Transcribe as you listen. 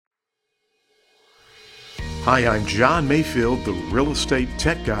Hi, I'm John Mayfield, the real estate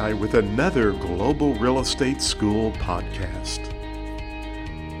tech guy, with another Global Real Estate School podcast.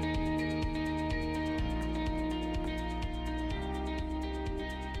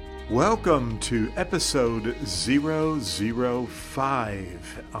 Welcome to episode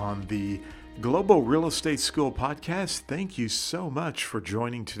 005 on the Global Real Estate School podcast. Thank you so much for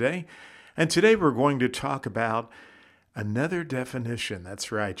joining today. And today we're going to talk about another definition.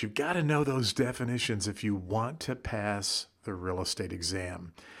 That's right. You've got to know those definitions if you want to pass the real estate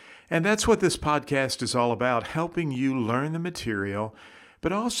exam. And that's what this podcast is all about, helping you learn the material.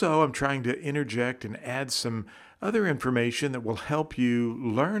 But also I'm trying to interject and add some other information that will help you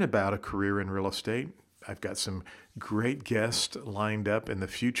learn about a career in real estate. I've got some great guests lined up in the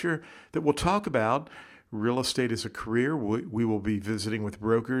future that will talk about real estate as a career. We will be visiting with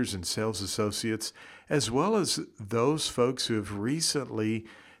brokers and sales associates, as well as those folks who have recently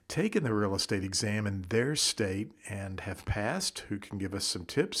taken the real estate exam in their state and have passed, who can give us some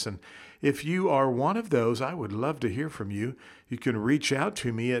tips. And if you are one of those, I would love to hear from you. You can reach out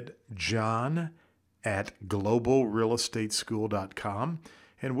to me at john@globalrealestateschool.com,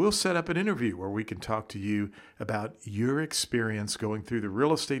 and we'll set up an interview where we can talk to you about your experience going through the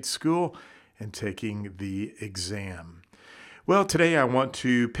real estate school and taking the exam. Well, today I want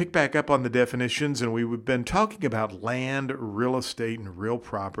to pick back up on the definitions, and we've been talking about land, real estate, and real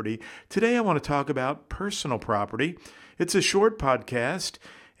property. Today I want to talk about personal property. It's a short podcast,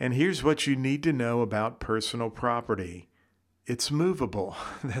 and here's what you need to know about personal property. It's movable.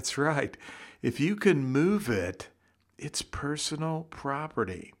 That's right. If you can move it, it's personal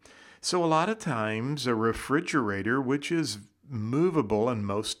property. So a lot of times a refrigerator, which is movable in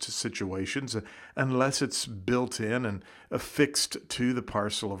most situations, unless it's built in and affixed to the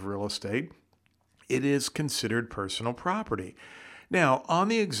parcel of real estate, it is considered personal property. Now, on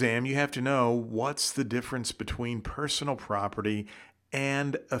the exam, you have to know what's the difference between personal property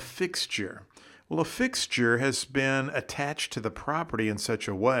and a fixture. Well, a fixture has been attached to the property in such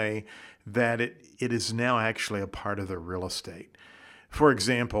a way that it is now actually a part of the real estate. For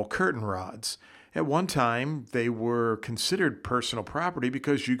example, curtain rods. At one time, they were considered personal property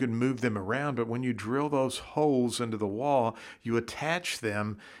because you could move them around, but when you drill those holes into the wall, you attach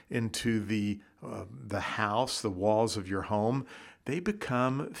them into the house, the walls of your home, they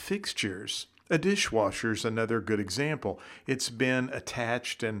become fixtures. A dishwasher is another good example. It's been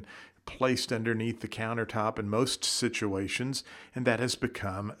attached and placed underneath the countertop in most situations, and that has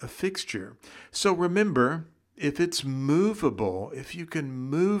become a fixture. So remember, if it's movable, if you can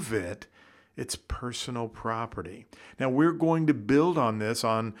move it, it's personal property. Now, we're going to build on this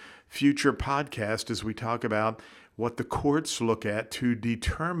on future podcasts as we talk about what the courts look at to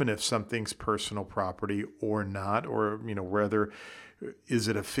determine if something's personal property or not, or, whether is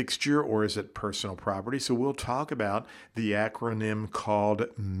it a fixture or is it personal property. So we'll talk about the acronym called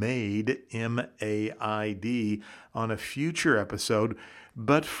MAID, M-A-I-D, on a future episode.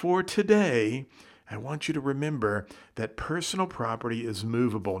 But for today, I want you to remember that personal property is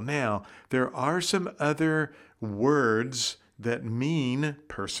movable. Now, there are some other words that mean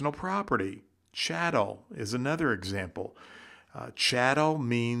personal property. Chattel is another example. Chattel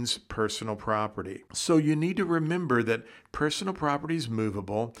means personal property. So you need to remember that personal property is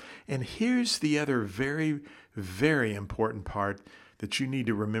movable. And here's the other very, very important part that you need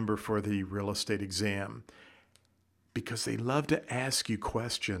to remember for the real estate exam, because they love to ask you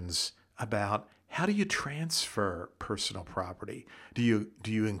questions about how do you transfer personal property? Do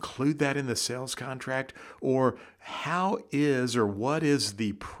you include that in the sales contract? Or what is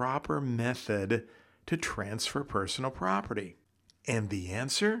the proper method to transfer personal property? And the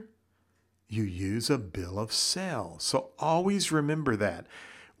answer? You use a bill of sale. So always remember that.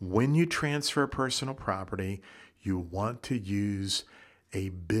 When you transfer personal property, you want to use a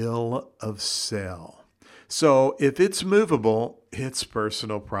bill of sale. So if it's movable, it's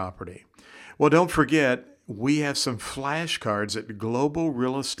personal property. Well, don't forget, we have some flashcards at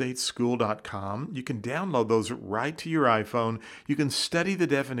globalrealestateschool.com. You can download those right to your iPhone. You can study the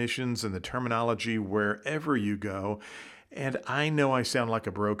definitions and the terminology wherever you go. And I know I sound like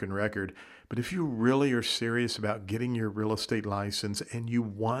a broken record, but if you really are serious about getting your real estate license and you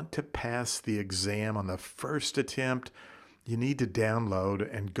want to pass the exam on the first attempt, you need to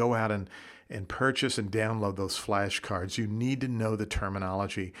download and go out and purchase and download those flashcards. You need to know the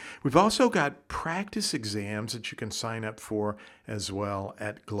terminology. We've also got practice exams that you can sign up for as well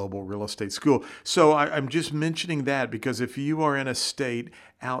at Global Real Estate School. So I'm just mentioning that because if you are in a state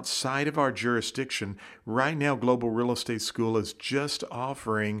outside of our jurisdiction, right now Global Real Estate School is just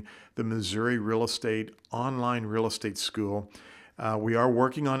offering the Missouri Real Estate Online Real Estate School We are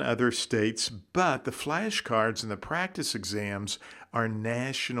working on other states, but the flashcards and the practice exams are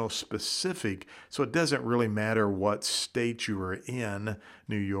national specific, so it doesn't really matter what state you are in,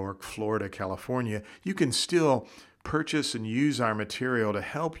 New York, Florida, California. You can still purchase and use our material to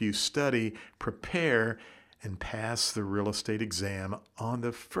help you study, prepare, and pass the real estate exam on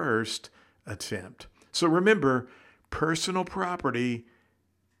the first attempt. So remember, personal property,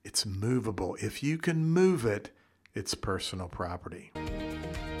 it's movable. If you can move it, it's personal property.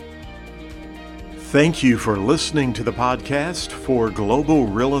 Thank you for listening to the podcast for Global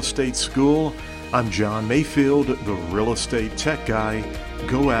Real Estate School. I'm John Mayfield, the Real Estate Tech Guy.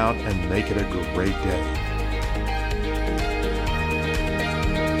 Go out and make it a great day.